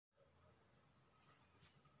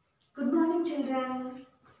Good morning, children.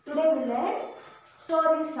 Today we learn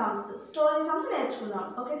story sums. Story sums నేర్చుకుందాం.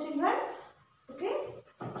 Okay, children? Okay.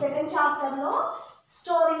 Second chapter లో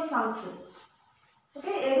story sums.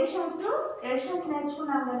 Okay, editions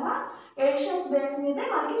నేర్చుకున్నాం కదా. Editions base మీదే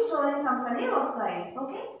మనకి story sums అనేవి వస్తాయి.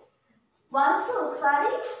 Okay. వన్స్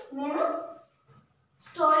ఒకసారి నేను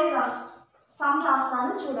స్టోరీ సమ్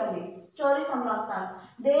రాస్తాను చూడండి. స్టోరీ సమ్ రాస్తాను.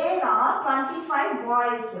 There are 25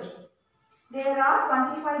 boys. There are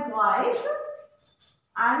 25 boys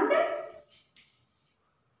and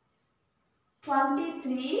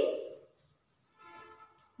 23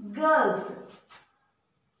 girls.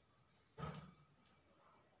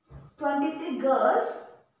 23 girls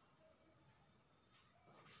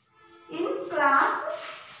in class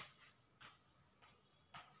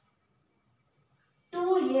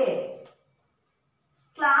 2A.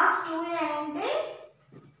 Class 2A అంటే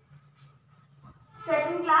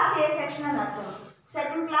second class A section అని అర్థం.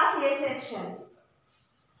 Second class A section.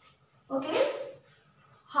 Okay.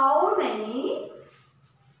 How many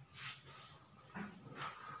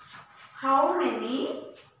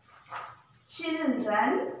children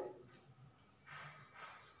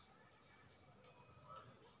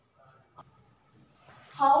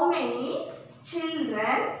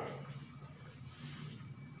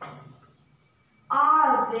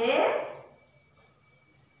are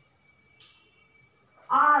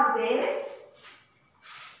there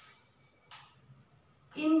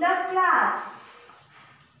in the class?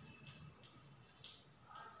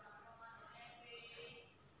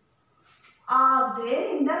 Are there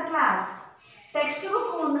in the class? Text book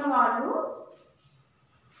ఉన్నవాళ్ళు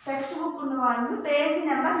page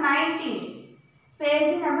number 19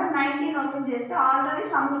 open చేస్తే already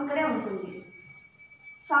some ఇక్కడే ఉంటుంది.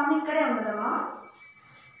 ఉండదమ్మా.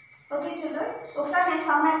 Okay children, ఒకసారి నేను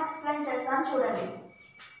some explain చేస్తాను చూడండి.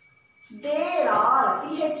 There are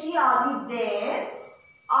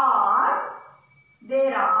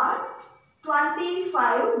there are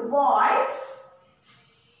 25 boys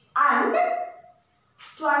and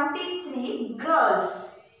 23 girls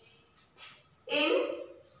in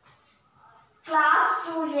class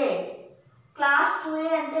 2A. Class 2A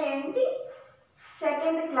అంటే ఏంటి?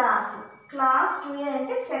 Second class. క్లాస్ 2A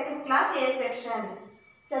అంటే సెకండ్ క్లాస్ ఏ సెక్షన్.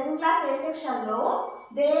 సెకండ్ క్లాస్ ఏ సెక్షన్లో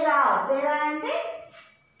there are అంటే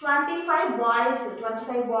 25 boys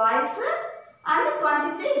and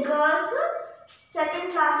 23 girls సెకండ్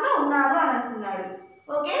క్లాస్లో ఉన్నారు అని అంటున్నాడు.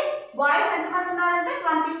 ఓకే, బాయ్స్ ఎంతమంది ఉన్నారంటే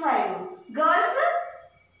 25, గర్ల్స్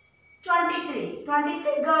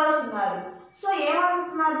 23 గర్ల్స్ ఉన్నారు. సో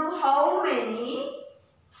ఏమడుగుతున్నారు? హౌ మెనీ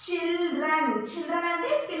చిల్డ్రన్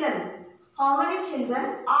అంటే పిల్లలు. How many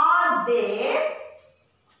children are there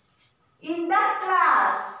in the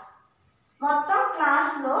class? మొత్తం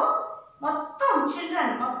క్లాస్లో మొత్తం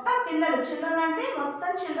పిల్లలు. చిల్డ్రన్ అంటే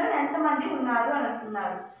మొత్తం చిల్డ్రన్ ఎంతమంది ఉన్నారు అని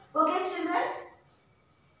అంటున్నారు. ఓకే చిల్డ్రన్,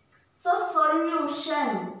 సో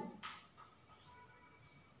సొల్యూషన్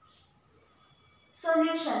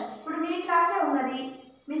ఇప్పుడు మీ క్లాసే ఉన్నది,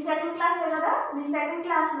 మీ సెకండ్ క్లాసే కదా. మీ సెకండ్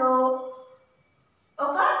క్లాస్లో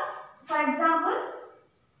ఒక ఫర్ ఎగ్జాంపుల్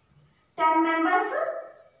 10 మెంబర్స్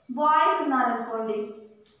బాయ్స్ ఉన్నారనుకోండి.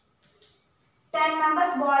 10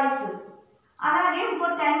 మెంబర్స్ బాయ్స్, అలాగే ఇంకో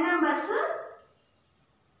 10 మెంబర్స్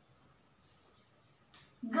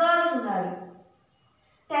గర్ల్స్ ఉన్నారు.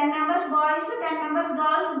 10 మెంబర్స్ బాయ్స్ 10 మెంబర్స్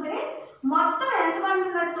గర్ల్స్ ఉంటే మొత్తం ఎంతమంది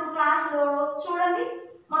ఉన్నట్టు క్లాస్లో? చూడండి,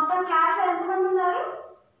 మొత్తం క్లాస్లో ఎంతమంది ఉన్నారు?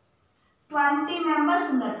 20 మెంబర్స్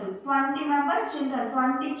ఉన్నట్టు. 20 మెంబర్స్ చిల్డ్రన్,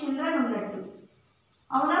 20 చిల్డ్రన్ ఉన్నట్టు.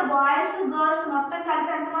 అవునా? బాయ్స్ గర్ల్స్ మొత్తం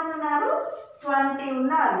కలిపి ఎంతమంది ఉన్నారు? 20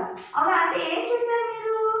 ఉన్నారు. అవునా? అంటే ఏం చేశారు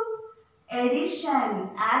మీరు? ఎడిషన్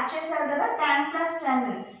యాడ్ చేశారు కదా. 10 +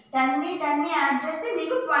 10 10ని యాడ్ చేస్తే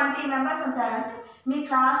మీకు 20 మెంబర్స్ ఉంటారు. అంటే మీ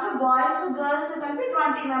క్లాస్లో బాయ్స్ గర్ల్స్ కలిపి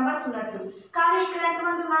 20 మెంబర్స్ ఉన్నట్టు. కానీ ఇక్కడ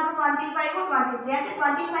ఎంతమంది ఉన్నారు? 25 23 అంటే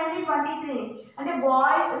 25ని 23ని అంటే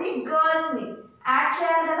బాయ్స్ని గర్ల్స్ని యాడ్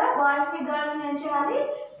చేయాలి కదా. బాయ్స్ని గర్ల్స్ని ఏం చేయాలి?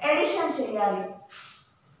 ఎడిషన్ చేయాలి.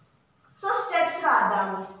 So steps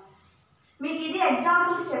రాద్దాము. మీకు ఇది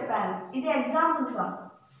ఎగ్జాంపుల్కి చెప్పాను, ఇది ఎగ్జాంపుల్ సమ్.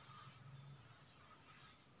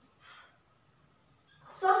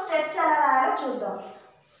 సో స్టెప్స్ ఎలా రాయాలో చూద్దాం.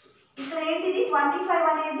 ఇక్కడ ఏంటిది? 25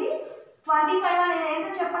 అనేది ఏంటో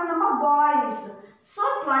చెప్పండి అమ్మా. బాయ్స్. సో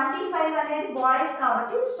 25 అనేది బాయ్స్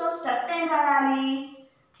కాబట్టి సో స్టెప్ ఏం రాయాలి?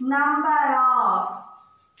 Number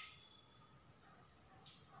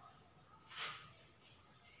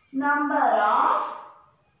of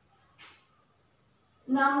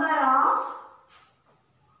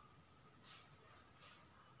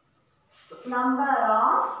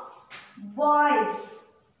boys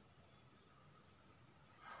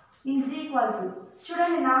is equal to,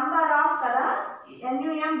 చూడండి నంబర్ ఆఫ్ కదా,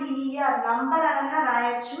 NUMBER నంబర్ అనన్నా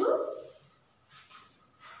రాయొచ్చు.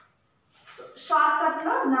 షార్ట్ కట్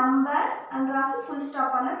లో నంబర్ అని రాసి ఫుల్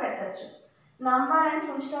స్టాప్ అన్న పెట్టచ్చు. నంబర్ అండ్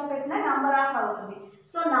ఫుల్ స్టాప్ పెట్టినా నంబర్ ఆఫ్ అవుతుంది.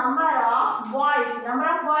 సో నంబర్ ఆఫ్ బాయ్స్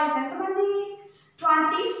ఎంతమంది?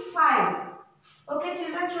 25. ఓకే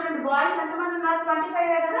చిల్డ్రన్ చూడండి, బాయ్స్ ఎంతమంది ఉన్నారు?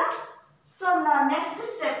 25 కదా. సో నా నెక్స్ట్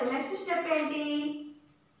స్టెప్ ఏంటి?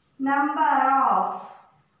 Number of.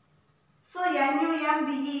 So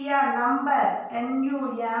NUMBER number,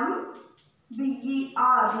 NUMBER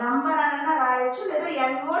number అనన్నా రాయొచ్చు, లేదా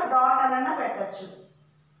NO డాట్ అనన్నా పెట్టచ్చు.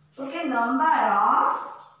 Okay number of.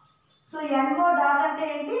 So NO dot అంటే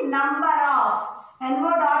ఏంటి? Number of.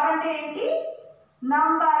 NO డాట్ అంటే ఏంటి?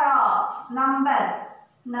 Number of. Number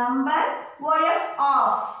OF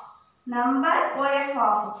of. Number OF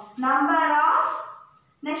of. Number of.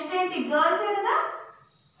 Next ఏంటి? Girls కదా.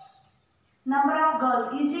 Number of girls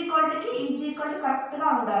is equal correct గా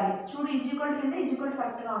ఉండాలి. చూడు ఈక్వల్ కింద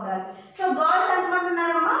కరెక్ట్ గా ఉండాలి. సో గర్ల్స్ ఎంతమంది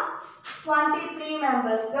ఉన్నారమ్మా? 23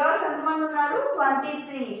 మెంబర్స్. గర్ల్స్ ఎంతమంది ఉన్నారు?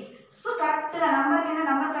 23. సో కరెక్ట్ గా నంబర్ కింద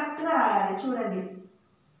నంబర్ కరెక్ట్ గా రాయాలి. చూడండి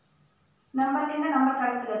నంబర్ కింద నంబర్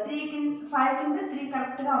కరెక్ట్ గా 3 కింద 5 కింద 3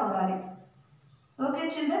 కరెక్ట్ గా ఉండాలి. ఓకే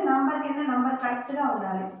చిల్డ్రన్, నంబర్ కింద నంబర్ కరెక్ట్ గా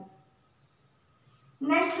ఉండాలి.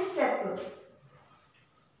 Next step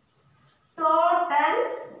total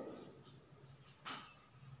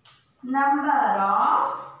number of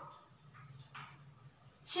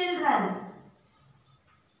children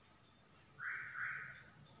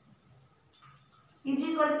is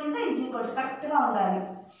equal కింద కరెక్ట్ గా ఉండాలి.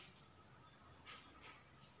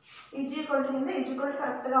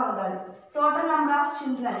 కరెక్ట్ గా ఉండాలి. టోటల్ నెంబర్ ఆఫ్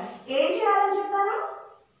చిల్డ్రన్ ఏం చేయాలని చెప్పాను?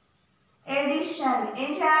 ఎడిషన్.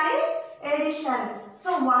 ఏం చేయాలి? Edition. So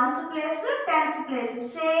ones place tens place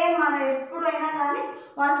same మనం ఎప్పుడైనా కానీ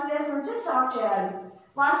వన్స్ ప్లేస్ నుంచి స్టార్ట్ చేయాలి.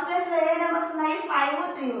 వన్స్ ప్లేస్ లో ఏ నెంబర్స్ ఉన్నాయి? 5,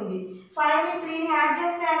 3 ఉంది. 5 ని 3 ని యాడ్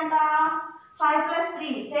చేస్తే ఎంత? 5 +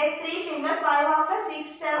 3. Take 3 fingers. 5 after 6,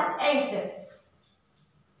 7, 8.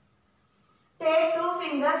 Take 2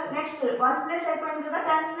 fingers. Next ones place అయిపోయింది కదా.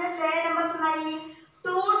 టెన్స్ ప్లేస్ లో ఏ నెంబర్స్ ఉన్నాయి?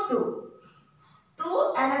 2, 2,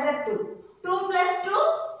 another 2. 2 +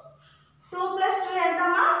 2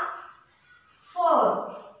 ఎంతమ్మా? 4.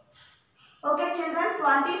 ఓకే చిల్డ్రన్,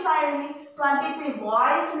 25 ని 23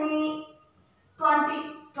 బాయ్స్ ని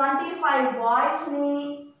 25 బాయ్స్ ని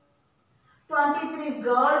 23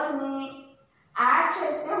 గర్ల్స్ ని యాడ్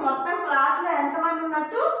చేస్తే మొత్తం క్లాస్ లో ఎంతమంది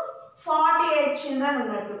ఉన్నట్టు? 48 చిల్డ్రన్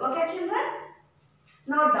ఉన్నట్టు. Okay children,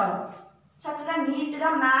 note down. చక్కగా నీట్ గా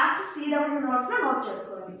మ్యాథ్స్ CW నోట్స్ లో నోట్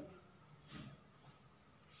చేసుకోండి.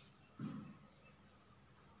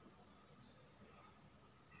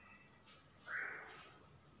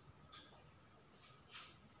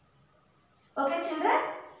 Okay children,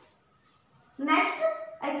 next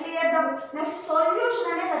next solution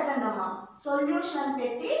అనే పెట్టండి అమ్మా. సొల్యూషన్ అని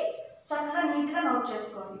పెట్టి చక్కగా నీట్ గా నోట్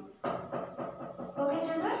చేసుకోండి. Okay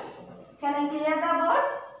children, can I clear the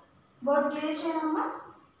board clear చేయనమ్మా.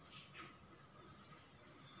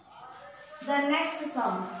 The next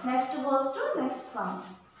some, next goes to next some.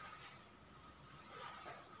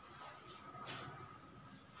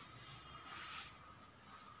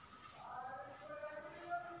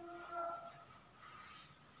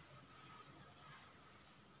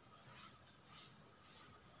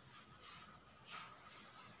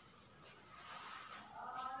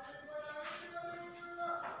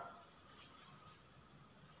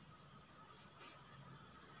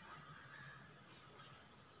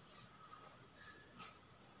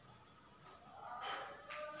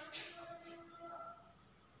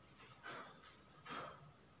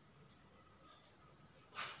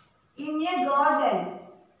 In a garden,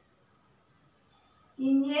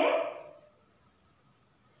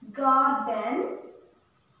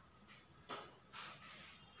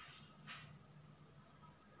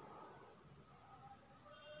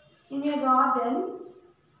 in a garden,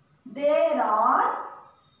 there are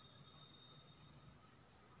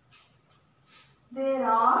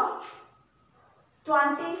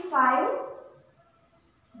 25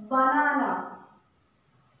 banana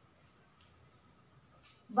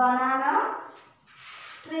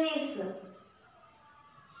trees,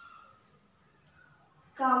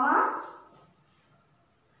 comma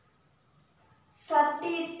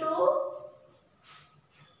 32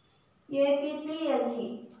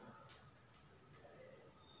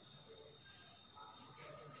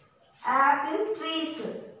 apple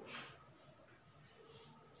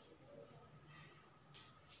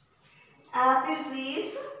apple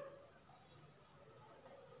trees,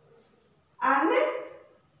 and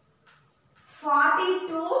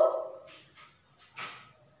 42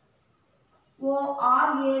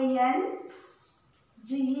 orange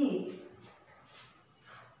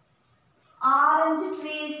orange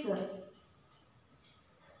trees.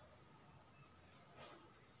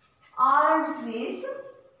 Orange trees.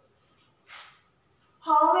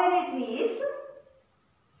 How many trees?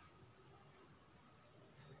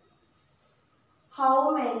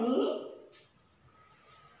 How many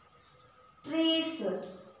trees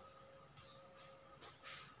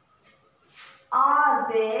are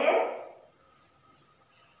there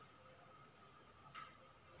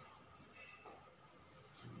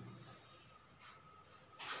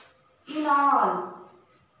in all?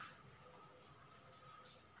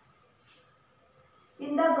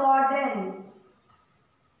 In the garden.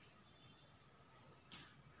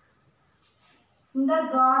 In the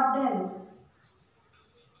garden.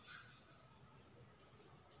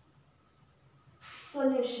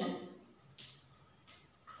 Solution.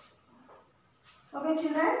 Okay,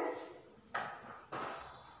 children.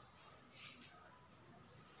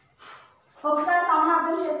 ఒకసారి some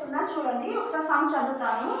అర్థం చేసుకున్నా చూడండి. ఒకసారి some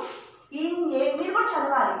చదువుతాను. In a మీరు కూడా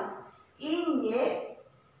చదవాలి. In a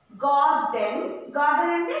garden,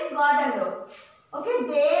 garden అంటే గార్డెన్ లో, okay,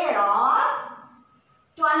 there are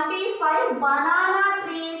 25 banana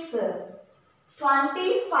trees.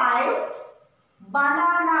 25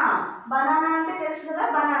 banana. Banana అంటే తెలుసు కదా,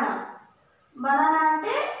 బనానా. బనానా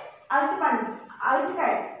అంటే అరటిపండు,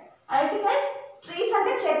 అరటికాయ. అరటికాయ. ట్రీస్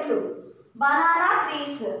అంటే చెట్లు. Banana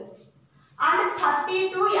trees. And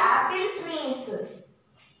 32 Apple trees.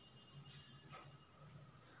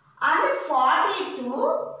 And 42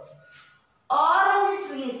 orange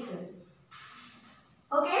trees.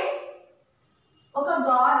 Okay, ఒక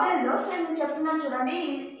గార్డెన్ లో, సో నేను చెప్తున్నాను చూడండి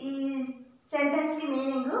ఈ సెంటెన్స్ కి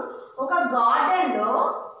మీనింగ్. ఒక గార్డెన్ లో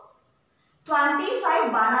 25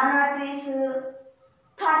 banana trees,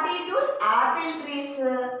 32 Apple trees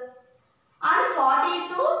and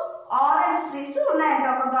 42 orange trees ఉన్నాయంట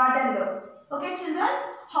ఒక గార్డెన్ లో. Okay children,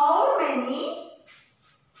 how many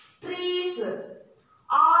trees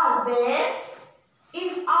are there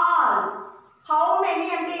in all? How many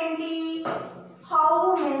అంటే ఏంటి? How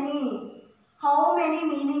many. How many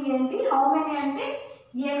meaning ఏంటి? హౌ మెనీ అంటే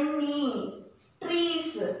ఎన్ని.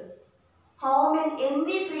 ట్రీస్, హౌ మెనీ,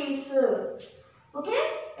 ఎన్ని ట్రీస్. ఓకే,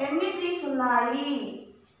 ఎన్ని ట్రీస్ ఉన్నాయి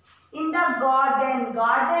ఇన్ ద గార్డెన్.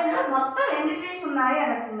 గార్డెన్ లో మొత్తం ఎన్ని ట్రీస్ ఉన్నాయి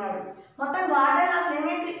అని అంటున్నాడు. మొత్తం గార్డెన్ లో అసలు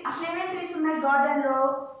ఏమేమి ట్రీస్ ఉన్నాయి గార్డెన్ లో?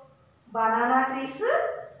 Banana trees.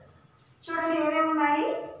 చూడండి ఏమేమి ఉన్నాయి.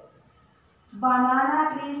 Banana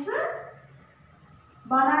trees.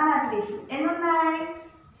 బనానా ట్రీస్ ఎన్ని ఉన్నాయి?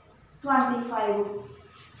 25.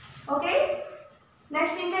 ఓకే,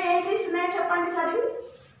 నెక్స్ట్ ఇంకా ఏం ట్రీస్ ఉన్నాయో చెప్పండి చదివి.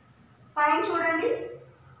 పైన చూడండి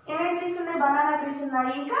ఏమేమి ట్రీస్ ఉన్నాయి? బనానా ట్రీస్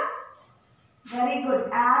ఉన్నాయి. ఇంకా very good,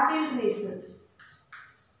 Apple trees.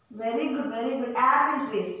 Very good, very good, Apple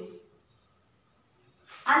trees.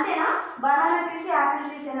 అంతేనా? బనానా ట్రీస్, యాపిల్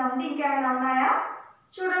ట్రీస్ ఏమైనా ఉంది? ఇంకేమైనా ఉన్నాయా?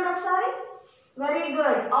 చూడండి ఒకసారి. Very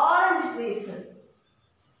good, orange trees.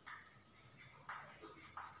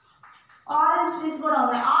 Orange trees కూడా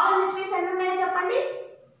ఉన్నాయి. ఆరెంజ్ ట్రీస్ ఎన్ని ఉన్నాయో చెప్పండి.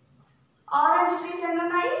 ఆరెంజ్ ట్రీస్ ఎన్ని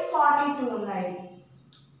ఉన్నాయి? 42 ఉన్నాయి.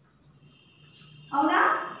 అవునా?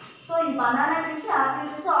 సో ఈ banana trees, Apple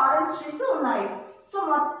trees, orange trees ఉన్నాయి. సో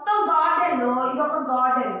మొత్తం గార్డెన్ లో ఇది ఒక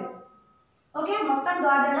గార్డెన్. ఓకే, మొత్తం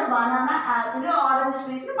గార్డెన్ లో బనానా, యాపిల్, ఆరెంజ్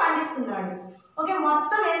ట్రీస్ ని పండిస్తున్నాడు. ఓకే,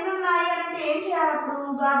 మొత్తం ఎన్ని ఉన్నాయి అంటే ఏం చేయాలి? అప్పుడు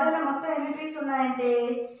గార్డెన్ లో మొత్తం ఎన్ని ట్రీస్ ఉన్నాయంటే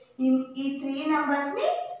ఈ 3 నెంబర్స్ ని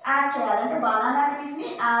యాడ్ చేయాలి. అంటే బనానా ట్రీస్ ని,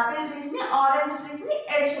 యాపిల్ ట్రీస్ ని, ఆరెంజ్ ట్రీస్ ని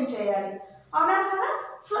ఎడిషన్ చేయాలి. అవునా కదా?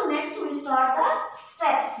 So next we start the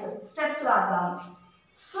steps. Steps రాద్దాం.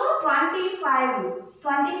 సో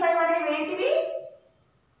 25 అనేవి ఏంటివి?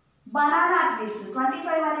 Banana trees.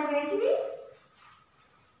 25 అనేవి ఏంటివి?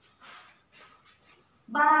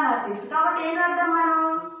 Banana trees. కాబట్టి ఏం రాద్దాం మనం?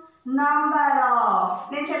 Number of.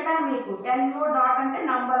 నేను చెప్పాను మీకు NO డాట్ అంటే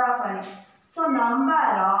నంబర్ ఆఫ్ అని. సో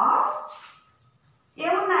నంబర్ ఆఫ్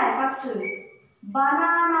ఏమున్నాయి? First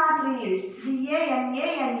banana trees.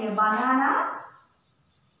 BANANA, banana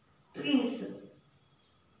trees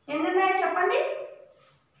ఎన్ని ఉన్నాయో చెప్పండి.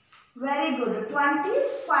 Very good,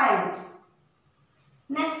 25.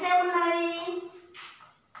 నెక్స్ట్ ఏమున్నాయి?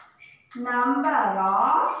 Number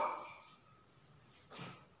of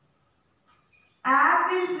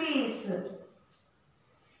Apple trees.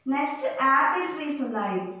 Next Apple trees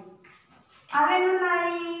ఉన్నాయి. అవి ఎన్ని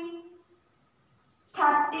ఉన్నాయి?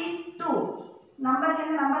 32. నంబర్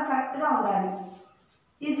కింద నంబర్ కరెక్ట్గా ఉండాలి.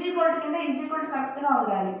 ఈజీక్వల్ కింద ఈజీక్వల్ కరెక్ట్గా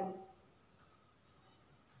ఉండాలి.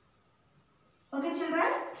 ఓకే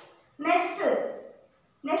చిల్డ్రన్,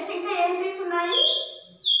 నెక్స్ట్ ఇంకా ఏం ట్రీస్ ఉన్నాయి?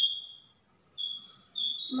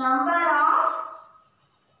 Number of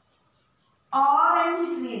orange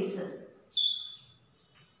trees.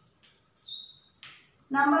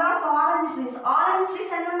 Number of orange trees. Orange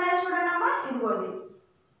trees ఎన్ని ఉన్నాయో చూడండి అమ్మా. ఇదిగోండి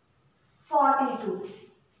 42.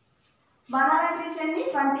 Banana trees ఎన్ని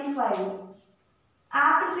 25.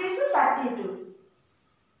 Apple trees 32.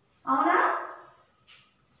 అవునా?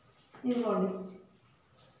 ఇదిగోండి.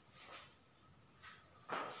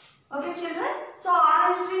 Okay children. So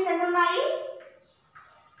orange trees ఎన్ని ఉన్నాయి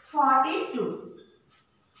 42.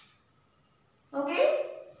 ఓకే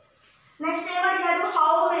నెక్స్ట్ ఏమడిగాడు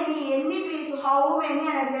హౌ మెనీ ఎన్ని ట్రీస్ హౌ మెనీ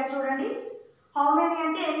అని అడిగాడు చూడండి. హౌ మెనీ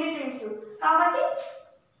అంటే ఎన్ని ట్రీస్ కాబట్టి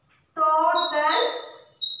total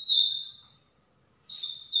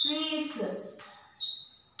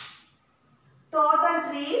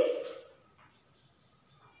trees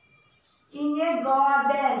in a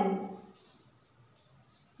garden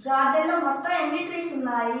లో మొత్తం ఎన్ని ట్రీస్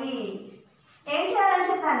ఉన్నాయి ఏం చేయాలని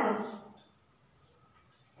చెప్పాను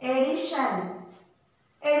ఎడిషన్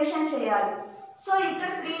చేయాలి. సో ఇక్కడ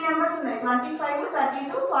 3 నెంబర్స్ ఉన్నాయి 25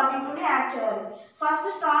 32 42 ని యాడ్ చేయాలి. First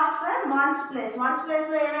starts from ones place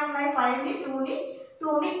లో ఏమేమి ఉన్నాయి 5 ని 2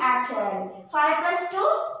 ని యాడ్ చేయాలి. 5 + 2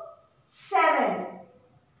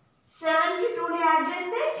 7 కి 2 ని యాడ్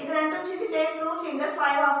చేస్తే ఇక్కడ ఎంత వచ్చింది టేక్ 2 fingers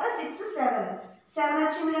 5 after 6 7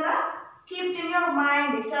 వచ్చింది కదా. Keep it in your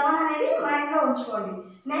mind 7 అనేది మైండ్ లో ఉంచుకోండి.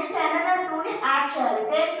 నెక్స్ట్ అనదర్ 2 ని యాడ్ చేయాలి.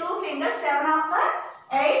 Take 2 fingers 7 after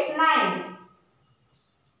 8 9.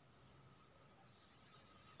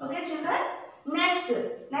 Okay children. Next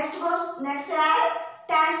add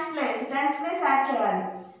tens place add చేయాలి.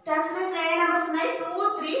 టెన్స్ ప్లేస్ లో ఏ నెంబర్స్ ఉన్నాయి 2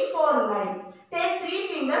 3 4 ఉన్నాయి. Take 3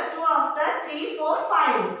 fingers 2 after 3 4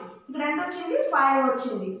 5. ఇక్కడ ఎంత వచ్చింది 5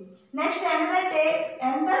 వచ్చింది. Next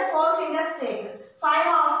another 4 fingers take 5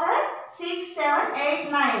 after 6 7 8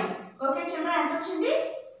 9. Okay children ఎంత వచ్చింది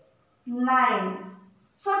 9.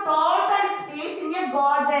 So total trees in a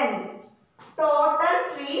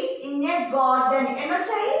garden ఎన్ని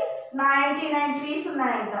వచ్చాయి 99 ట్రీస్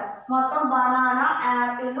ఉన్నాయంట. మొత్తం బనానా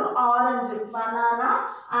యాపిల్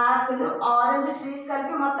ఆరెంజ్ ట్రీస్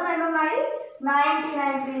కలిపి మొత్తం ఎన్ని ఉన్నాయి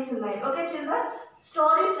 99 ట్రీస్ ఉన్నాయి. Okay children.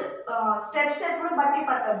 స్టోరీస్ స్టెప్స్ ఎప్పుడు బట్టి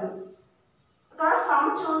పట్టద్దు. ఇక్కడ సమ్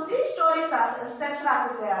చూసి stories steps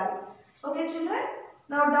రాసేసేయాలి. Okay children.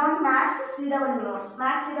 Note down maths CW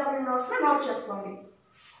notes లో నోట్ చేసుకోండి.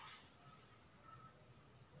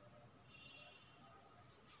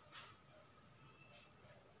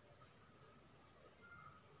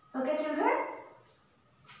 Okay children.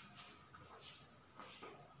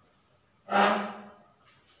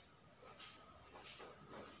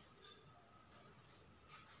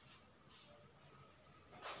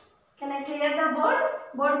 Can I clear the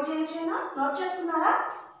board clear చేయనా నోట్ చేసుకున్నారా?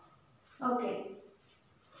 Okay.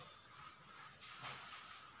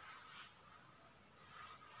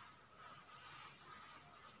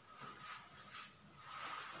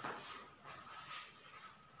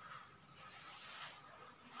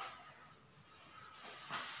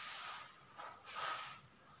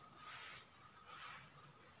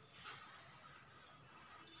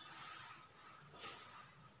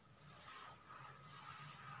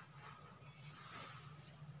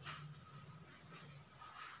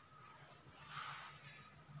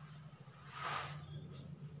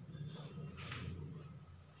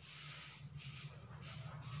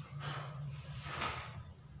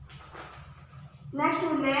 Next we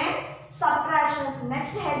learn subtractions.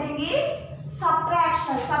 Next heading is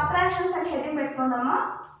subtractions. Subtractions and heading పెట్టుకుందామా.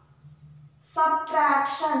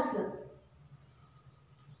 Subtractions.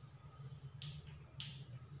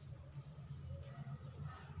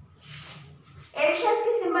 Additions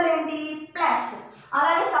కి symbol ఏంటి plus.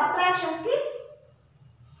 అలాగే subtractions కి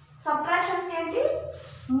ఏంటి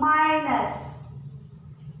minus.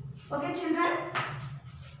 Okay children.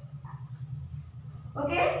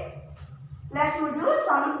 Okay. Let's do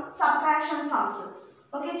some subtraction sums.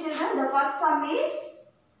 Okay children, the first sum is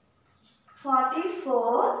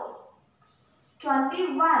 44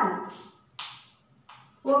 21.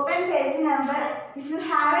 Open page number. If you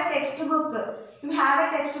have a textbook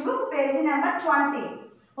page number 20.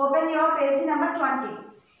 Open your page number 20.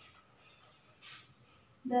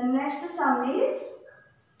 The next sum is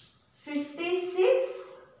 56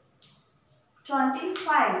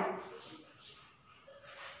 25.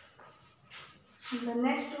 The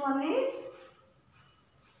next one is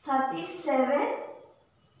 37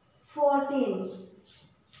 14.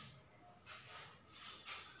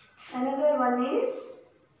 Another one is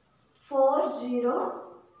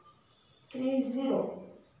 4030.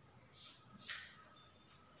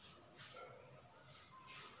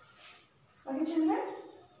 Okay children.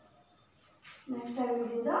 Next I will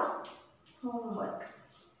do the homework.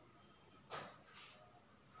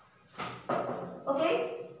 Okay.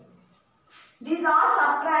 These are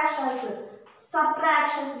subtractions.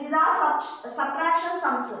 Subtractions. these are subtraction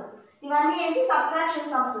sums. ఇవన్నీ ఏంటి? Subtraction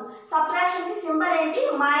sums. Subtraction కి symbol ఏంటి?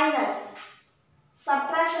 Minus.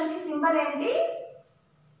 Subtraction కి symbol ఏంటి?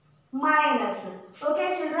 Minus. Okay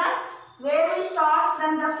children, where we starts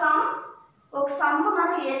from the sum. ఒక some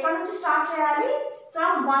మనం ఎక్కడి నుంచి స్టార్ట్ చేయాలి?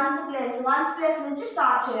 From ones place. Ones place నుంచి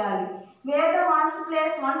స్టార్ట్ చేయాలి. Wear the ones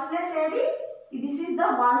place. Ones place ఏది? This is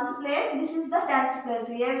the ones place, this is the tens place.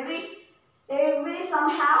 every sum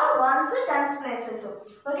have ones tens places.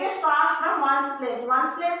 Okay, starts from ones place.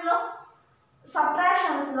 Ones place లో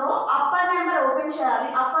subtractions లో upper number open చేయాలి.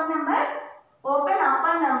 upper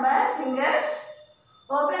number fingers,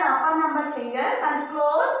 open upper number fingers and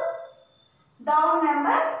close down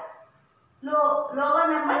number lower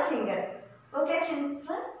number finger. Okay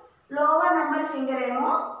children, lower number finger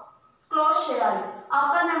ఏమో close చేయాలి,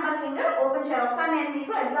 upper number finger open చేయాలి. ఒకసారి నేను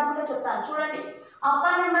మీకు example గా చెప్తాను చూడండి.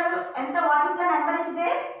 అప్పర్ నెంబర్ ఎంత? What is the number is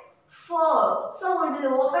there? 4. So we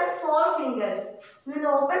will open 4 fingers. We will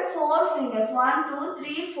open 4 fingers. 1 2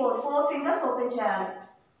 3 4. 4 fingers open చేయాలి.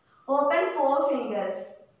 Open 4 fingers.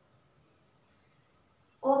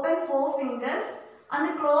 Open 4 fingers and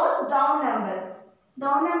close down number.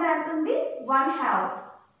 Down number ఎంత ఉంది? 1 have.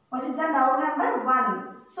 What is the down number? 1.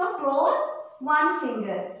 So close 1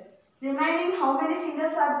 finger. Remaining how many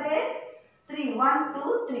fingers are there? 3. 1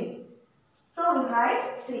 2 3. So we write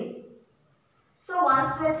 3. So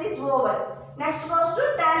ones place is over. Next goes to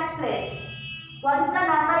tens place. What is the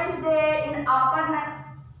number is there in upper number?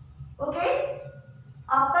 Okay,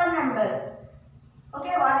 upper number.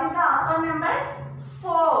 Okay, what is the upper number?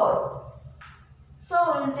 4. So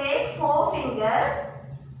we will take 4 fingers.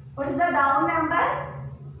 What is the down number?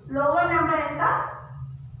 Lower number enta?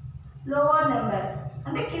 Lower number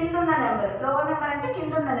అంటే కింద ఉన్న number. Lower number అంటే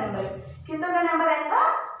కింద ఉన్న number. కింద ఉన్న number ఎంత?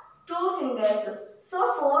 2 fingers. So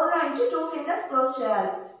 4 లో నుంచి 2 fingers క్లోజ్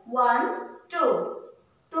చేయాలి. 1 2.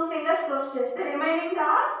 2 fingers క్లోజ్ చేస్తే remaining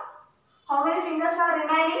how many fingers are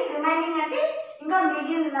remaining? Remaining అంటే ఇంకా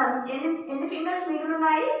మిగిలిన ఎన్ని ఫింగర్స్ మిగిలి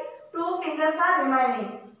ఉన్నాయి? 2 fingers are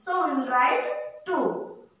remaining. So we will write 2.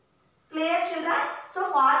 Clear children? So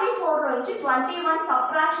 44 లో నుంచి 21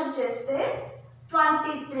 సబ్ట్రాక్షన్ చేస్తే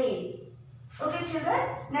 23. Okay children,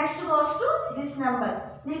 next goes to this number.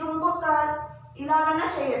 నీకు ఇంకొక ఇలాగన్నా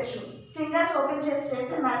చేయొచ్చు. ఫింగర్స్ ఓపెన్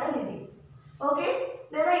చేస్తే మ్యాటర్ ఇది. ఓకే,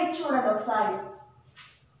 లేదా ఇది చూడండి ఒకసారి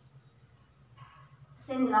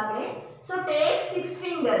సేమ్ ఇలాగే. So take 6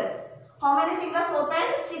 fingers. How many fingers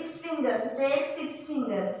open? 6 fingers. Take 6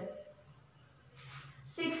 fingers.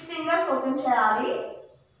 6 fingers open చేయాలి.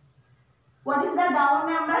 What is the down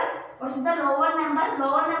number? What is the lower number?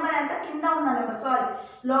 Lower number ఎంత? కింద ఉన్న నెంబర్. సారీ,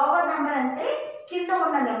 లోవర్ నెంబర్ అంటే కింద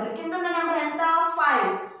ఉన్న నెంబర్. కింద ఉన్న నెంబర్ ఎంత?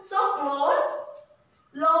 5. So close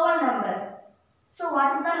lower number. So what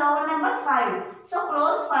is the lower number? 5. So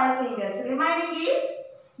close 5 fingers. Remaining is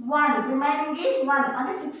 1. Remaining is 1.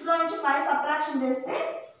 అంటే 6 లో నుంచి 5 సబ్ట్రాక్షన్ చేస్తే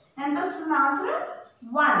ఎంత వస్తుంది answer?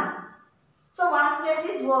 1. So ones place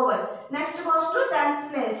is over. Next goes to tens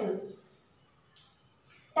place.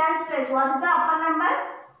 Tens place. What is the upper number?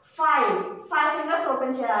 5. 5 fingers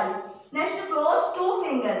open చేయాలి. Next close 2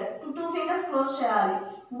 fingers. 2 fingers close చేయాలి.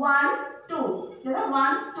 1 2 లేదా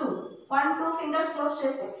 1 2. 1 2 fingers close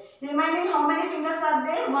చేస్తే remaining how many fingers are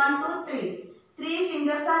there? 1 2 3. 3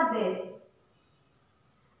 fingers are there.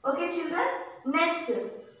 Okay children,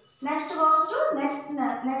 next goes to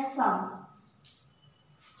next sum.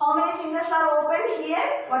 How many fingers are opened here?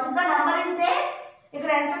 What is the number is there?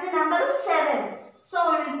 ఇక్కడ ఎంత ఉంది number? 7. So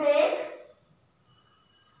we will take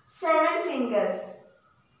 7 fingers.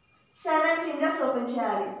 7 fingers open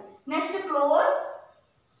చేయాలి. Next close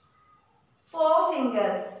 4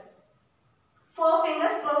 fingers. 4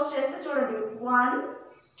 fingers close చేస్తే చూడండి 1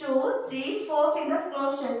 2 3 4 fingers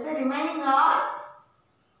close చేస్తే remaining are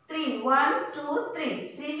 3. 1 2 3.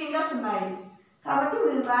 3 fingers ఉన్నాయి కాబట్టి we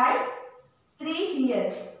will write 3 here.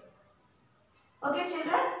 Okay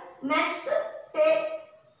children, next take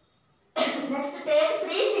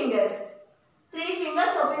 3 fingers. 3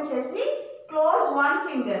 fingers open చేసి close 1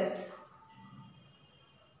 finger.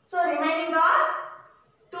 So remaining are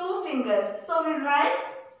 2 fingers. So we will write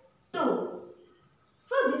 2.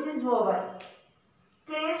 So this is over.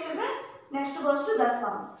 Clear children? Next goes to the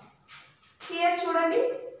sum. Here చూడండి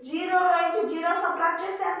 0 లో నుంచి 0 subtract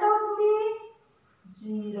చేస్తే ఎంత అవుతుంది?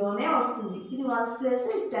 0 నే వస్తుంది. ఇది వన్స్ ప్లేస్,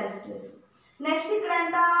 ఇది టెన్స్ ప్లేస్. నెక్స్ట్ ఇక్కడ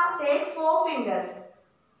ఎంత? Take 4 fingers.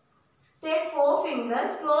 Take 4 fingers,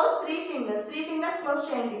 close 3 fingers. 3 fingers close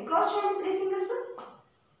చేయండి. Close చేయండి 3 fingers.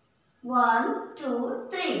 1 2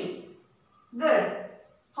 3. Good.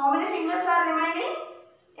 How many fingers are remaining?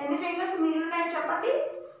 ఎన్ని ఫింగర్స్ మిగిలినాయి చెప్పండి?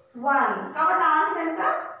 1. కాబట్టి ఆన్సర్ ఎంత?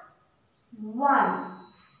 1.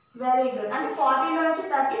 Very good. అంటే 40లో నుంచి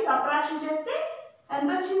 30 సబ్ట్రాక్షన్ చేస్తే ఎంత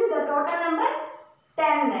వచ్చింది? The total number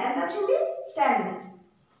 10. ఎంత వచ్చింది? 10.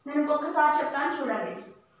 నేను ఇంకొకసారి చెప్తాను చూడండి.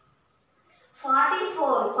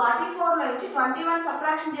 44లో నుంచి 21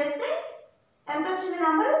 సబ్ట్రాక్షన్ చేస్తే ఎంత వచ్చింది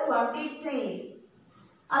నెంబర్? 23.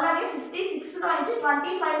 అలాగే 56లో నుంచి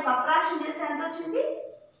 25 సబ్ట్రాక్షన్ చేస్తే ఎంత వచ్చింది?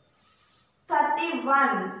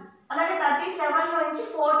 31. అలాగే 37లో నుంచి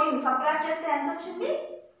 14 సబ్ట్రాక్ట్ చేస్తే ఎంత వచ్చింది?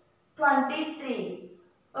 23.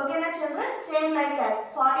 ఓకేనా చిల్డ్రన్? సేమ్ లైక్ యాజ్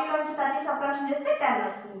 40లో నుంచి 30 సబ్ట్రాక్షన్ చేస్తే 10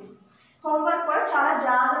 వస్తుంది. హోంవర్క్ కూడా చాలా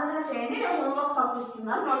జాగ్రత్తగా చేయండి. నేను హోంవర్క్ సమ్స్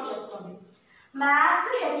ఇస్తున్నాను, నోట్ చేసుకోండి.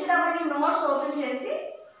 మ్యాథ్స్ హెచ్డబ్ల్యూ నోట్స్ ఓపెన్ చేసి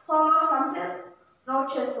హోంవర్క్ సమ్స్ నోట్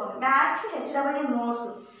చేసుకోండి. Maths HW notes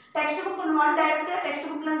text book ఉన్న వాళ్ళు డైరెక్ట్గా టెక్స్ట్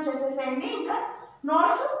బుక్లో చేసేసేయండి. ఇంకా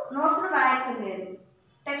నోట్స్లో రాయక్కర్లేదు.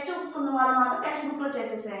 టెక్స్ట్ బుక్ ఉన్న వాళ్ళు మాత్రం టెక్స్ట్ బుక్లో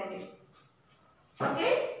చేసేసేయండి. ఓకే.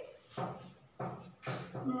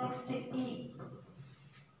 నెక్స్ట్ ఈ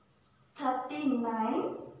 39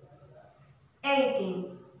 18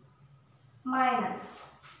 మైనస్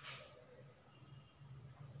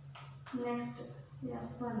నెక్స్ట్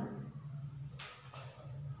F1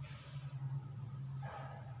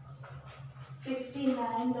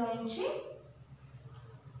 59లో నుంచి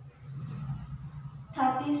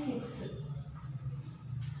 36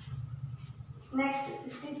 next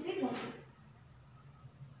 63 plus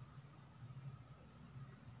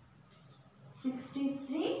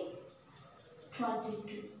 63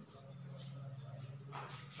 22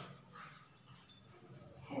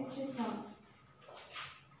 H sum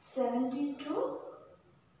 72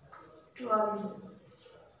 12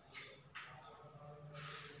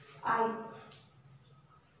 I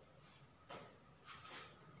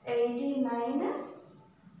 89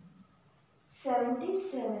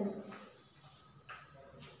 77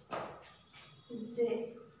 Z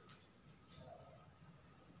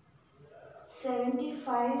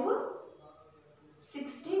 75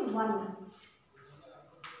 61.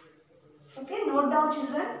 Okay, note down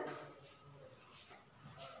children.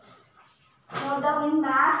 Note down in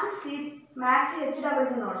maths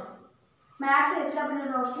HW notes. Maths HW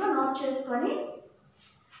notes లో నోట్ చేసుకొని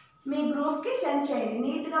మీ గ్రూప్కి సెండ్ చేయండి.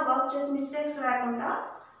 నీట్గా వర్క్ చేసి మిస్టేక్స్ రాకుండా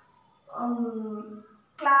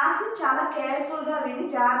క్లాస్ చాలా కేర్ఫుల్గా విని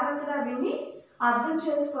జాగ్రత్తగా విని అర్థం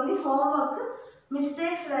చేసుకొని హోంవర్క్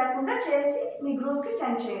మిస్టేక్స్ లేకుండా చేసి మీ గ్రూప్కి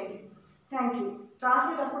సెండ్ చేయండి. Thank you.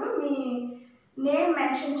 రాసేటప్పుడు మీ నేమ్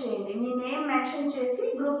మెన్షన్ చేయండి. మీ నేమ్ మెన్షన్ చేసి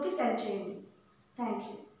గ్రూప్కి సెండ్ చేయండి. Thank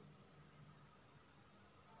you.